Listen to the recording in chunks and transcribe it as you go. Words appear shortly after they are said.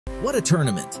What a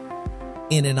tournament!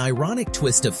 In an ironic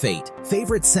twist of fate,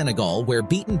 favorites Senegal were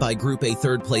beaten by Group A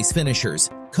third-place finishers,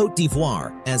 Côte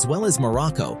d'Ivoire, as well as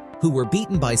Morocco, who were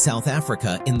beaten by South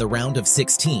Africa in the round of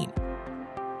 16.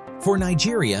 For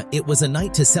Nigeria, it was a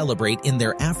night to celebrate in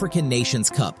their African Nations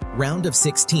Cup round of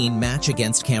 16 match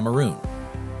against Cameroon.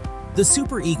 The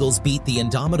Super Eagles beat the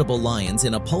indomitable Lions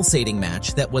in a pulsating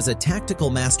match that was a tactical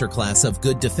masterclass of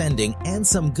good defending and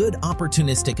some good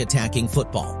opportunistic attacking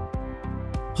football.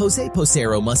 José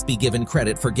Peseiro must be given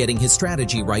credit for getting his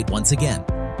strategy right once again.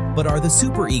 But are the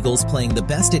Super Eagles playing the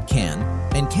best it can,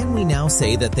 and can we now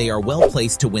say that they are well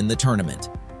placed to win the tournament?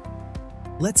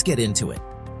 Let's get into it.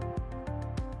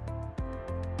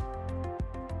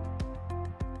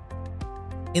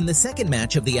 In the second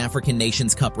match of the African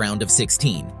Nations Cup round of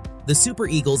 16, the Super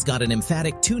Eagles got an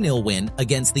emphatic 2-0 win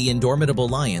against the indomitable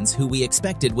Lions, who we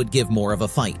expected would give more of a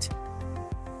fight.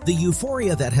 The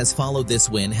euphoria that has followed this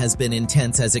win has been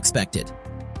intense as expected.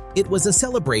 It was a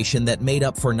celebration that made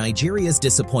up for Nigeria's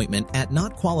disappointment at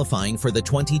not qualifying for the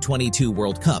 2022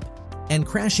 World Cup and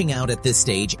crashing out at this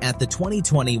stage at the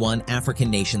 2021 African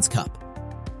Nations Cup.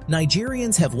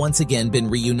 Nigerians have once again been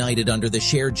reunited under the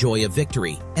shared joy of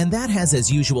victory, and that has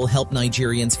as usual helped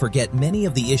Nigerians forget many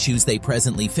of the issues they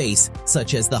presently face,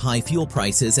 such as the high fuel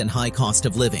prices and high cost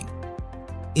of living.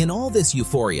 In all this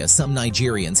euphoria, some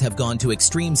Nigerians have gone to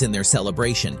extremes in their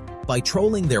celebration by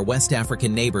trolling their West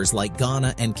African neighbors like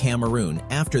Ghana and Cameroon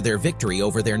after their victory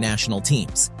over their national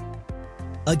teams.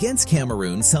 Against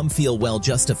Cameroon, some feel well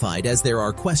justified as there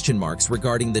are question marks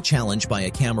regarding the challenge by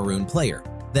a Cameroon player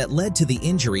that led to the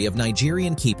injury of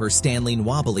Nigerian keeper Stanley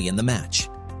Nwabali in the match.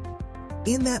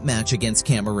 In that match against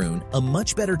Cameroon, a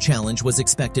much better challenge was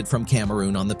expected from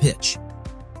Cameroon on the pitch.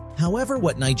 However,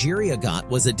 what Nigeria got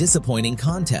was a disappointing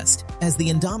contest, as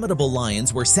the indomitable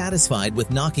Lions were satisfied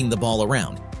with knocking the ball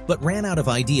around, but ran out of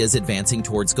ideas advancing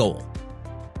towards goal.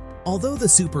 Although the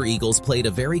Super Eagles played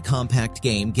a very compact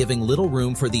game, giving little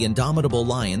room for the indomitable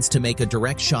Lions to make a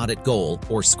direct shot at goal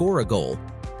or score a goal,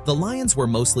 the Lions were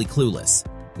mostly clueless,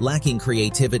 lacking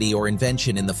creativity or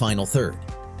invention in the final third.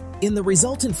 In the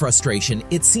resultant frustration,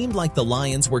 it seemed like the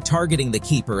Lions were targeting the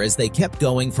keeper as they kept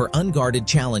going for unguarded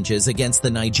challenges against the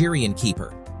Nigerian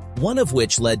keeper, one of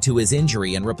which led to his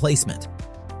injury and replacement.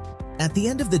 At the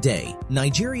end of the day,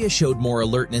 Nigeria showed more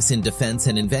alertness in defense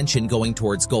and invention going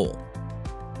towards goal.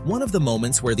 One of the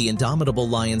moments where the indomitable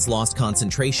Lions lost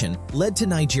concentration led to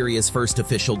Nigeria's first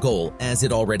official goal, as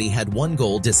it already had one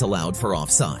goal disallowed for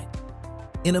offside.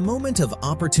 In a moment of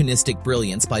opportunistic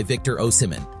brilliance by Victor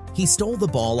Osimhen, he stole the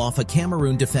ball off a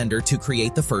Cameroon defender to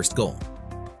create the first goal.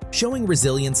 Showing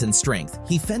resilience and strength,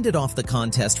 he fended off the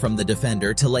contest from the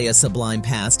defender to lay a sublime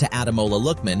pass to Ademola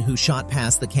Lookman, who shot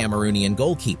past the Cameroonian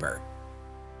goalkeeper.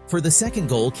 For the second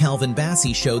goal, Calvin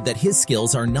Bassey showed that his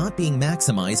skills are not being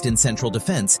maximized in central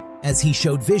defense, as he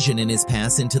showed vision in his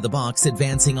pass into the box,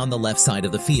 advancing on the left side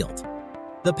of the field.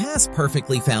 The pass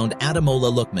perfectly found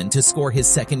Ademola Lookman to score his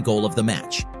second goal of the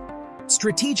match.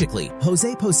 Strategically,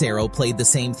 José Peseiro played the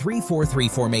same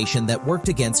 3-4-3 formation that worked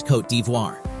against Côte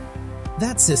d'Ivoire.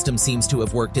 That system seems to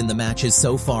have worked in the matches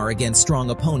so far against strong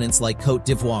opponents like Côte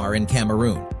d'Ivoire and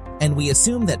Cameroon, and we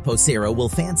assume that Peseiro will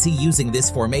fancy using this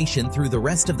formation through the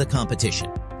rest of the competition.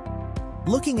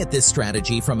 Looking at this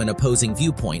strategy from an opposing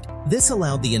viewpoint, this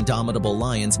allowed the indomitable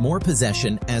Lions more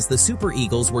possession, as the Super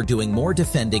Eagles were doing more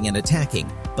defending and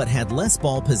attacking, but had less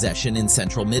ball possession in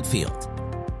central midfield.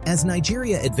 As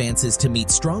Nigeria advances to meet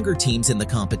stronger teams in the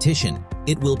competition,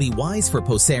 it will be wise for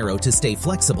Peseiro to stay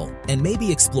flexible and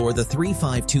maybe explore the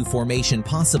 3-5-2 formation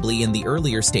possibly in the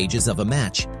earlier stages of a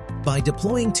match, by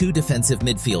deploying two defensive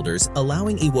midfielders,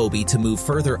 allowing Iwobi to move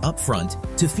further up front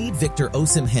to feed Victor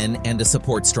Osimhen and a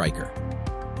support striker.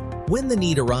 When the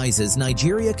need arises,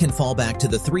 Nigeria can fall back to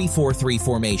the 3-4-3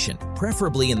 formation,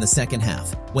 preferably in the second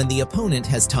half, when the opponent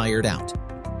has tired out.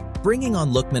 Bringing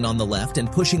on Lookman on the left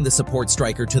and pushing the support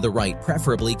striker to the right,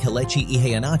 preferably Kelechi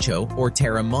Iheanacho or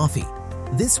Terem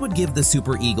Moffi. This would give the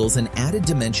Super Eagles an added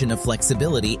dimension of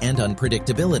flexibility and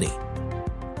unpredictability.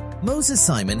 Moses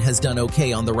Simon has done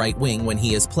okay on the right wing when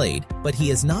he has played, but he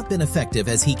has not been effective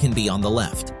as he can be on the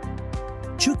left.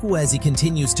 Chukwueze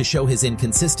continues to show his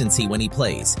inconsistency when he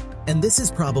plays, and this is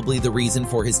probably the reason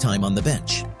for his time on the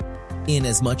bench. In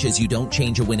as much as you don't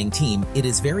change a winning team, it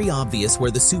is very obvious where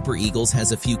the Super Eagles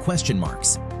has a few question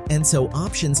marks, and so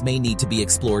options may need to be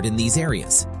explored in these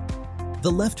areas.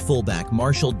 The left fullback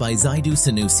marshaled by Zaidu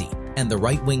Sanusi and the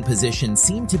right wing position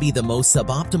seem to be the most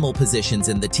suboptimal positions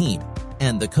in the team,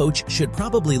 and the coach should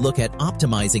probably look at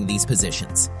optimizing these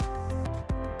positions.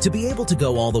 To be able to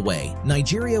go all the way,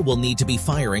 Nigeria will need to be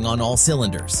firing on all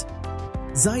cylinders.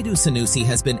 Zaidu Sanusi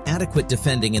has been adequate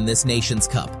defending in this Nations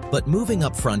Cup, but moving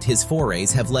up front his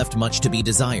forays have left much to be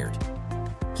desired.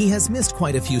 He has missed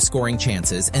quite a few scoring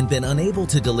chances and been unable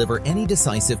to deliver any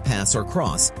decisive pass or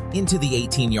cross into the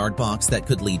 18-yard box that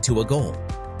could lead to a goal.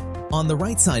 On the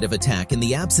right side of attack, in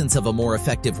the absence of a more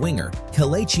effective winger,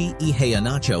 Kelechi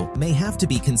Iheanacho may have to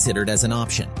be considered as an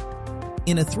option.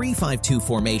 In a 3-5-2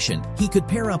 formation, he could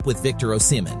pair up with Victor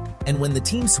Osimhen, and when the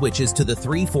team switches to the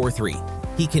 3-4-3,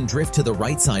 he can drift to the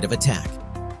right side of attack.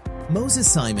 Moses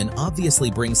Simon obviously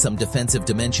brings some defensive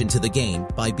dimension to the game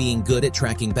by being good at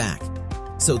tracking back,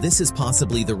 so this is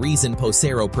possibly the reason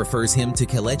Posero prefers him to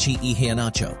Kelechi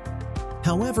Iheanacho.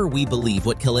 However, we believe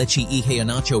what Kelechi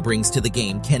Iheanacho brings to the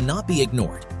game cannot be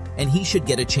ignored, and he should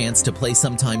get a chance to play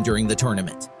sometime during the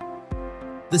tournament.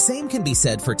 The same can be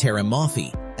said for Terem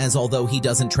Moffi, as although he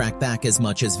doesn't track back as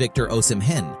much as Victor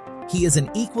Osimhen, he is an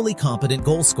equally competent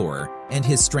goalscorer, and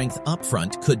his strength up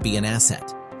front could be an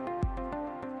asset.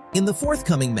 In the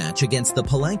forthcoming match against the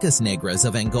Palancas Negras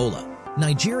of Angola,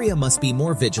 Nigeria must be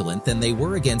more vigilant than they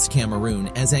were against Cameroon,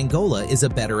 as Angola is a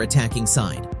better attacking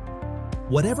side.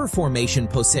 Whatever formation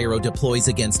Posero deploys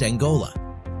against Angola,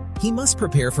 he must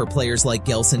prepare for players like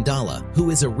Gelson Dalla,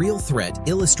 who is a real threat,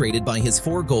 illustrated by his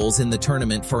 4 goals in the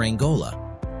tournament for Angola.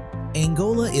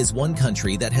 Angola is one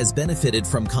country that has benefited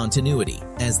from continuity,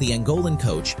 as the Angolan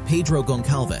coach, Pedro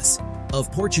Goncalves,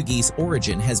 of Portuguese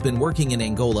origin, has been working in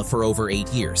Angola for over 8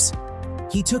 years.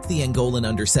 He took the Angolan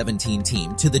under-17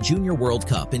 team to the Junior World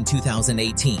Cup in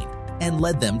 2018 and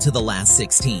led them to the last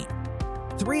 16.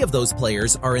 3 of those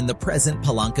players are in the present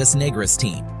Palancas Negras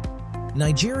team.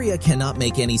 Nigeria cannot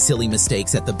make any silly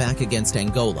mistakes at the back against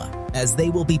Angola, as they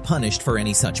will be punished for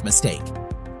any such mistake.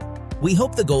 We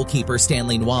hope the goalkeeper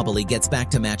Stanley Nwabali gets back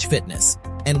to match fitness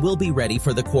and will be ready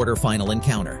for the quarter-final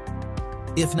encounter.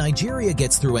 If Nigeria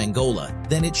gets through Angola,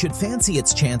 then it should fancy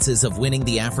its chances of winning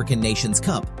the African Nations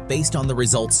Cup based on the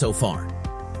results so far.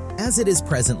 As it is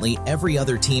presently, every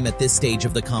other team at this stage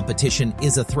of the competition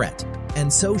is a threat,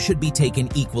 and so should be taken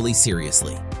equally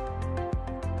seriously.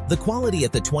 The quality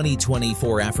at the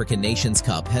 2024 African Nations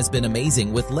Cup has been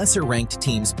amazing, with lesser-ranked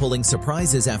teams pulling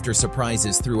surprises after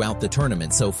surprises throughout the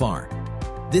tournament so far.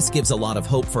 This gives a lot of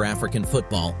hope for African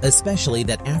football, especially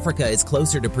that Africa is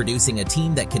closer to producing a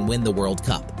team that can win the World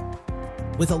Cup.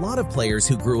 With a lot of players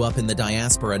who grew up in the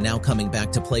diaspora now coming back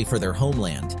to play for their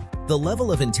homeland, the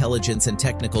level of intelligence and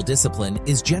technical discipline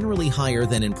is generally higher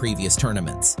than in previous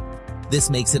tournaments. This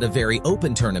makes it a very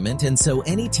open tournament, and so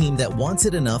any team that wants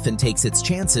it enough and takes its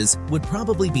chances would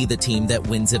probably be the team that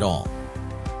wins it all.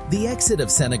 The exit of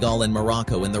Senegal and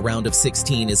Morocco in the round of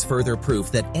 16 is further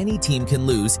proof that any team can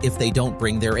lose if they don't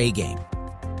bring their A-game.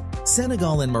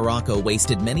 Senegal and Morocco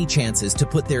wasted many chances to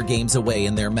put their games away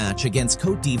in their match against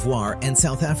Côte d'Ivoire and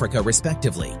South Africa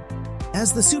respectively.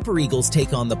 As the Super Eagles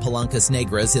take on the Palancas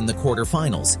Negras in the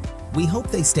quarterfinals, we hope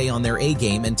they stay on their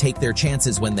A-game and take their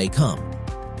chances when they come.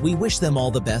 We wish them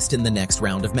all the best in the next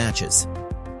round of matches.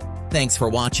 Thanks for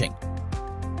watching.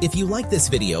 If you like this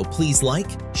video, please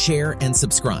like, share, and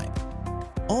subscribe.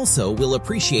 Also, we'll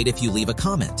appreciate if you leave a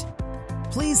comment.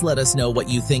 Please let us know what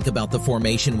you think about the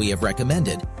formation we have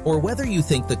recommended, or whether you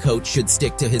think the coach should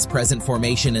stick to his present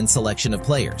formation and selection of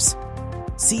players.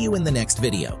 See you in the next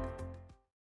video.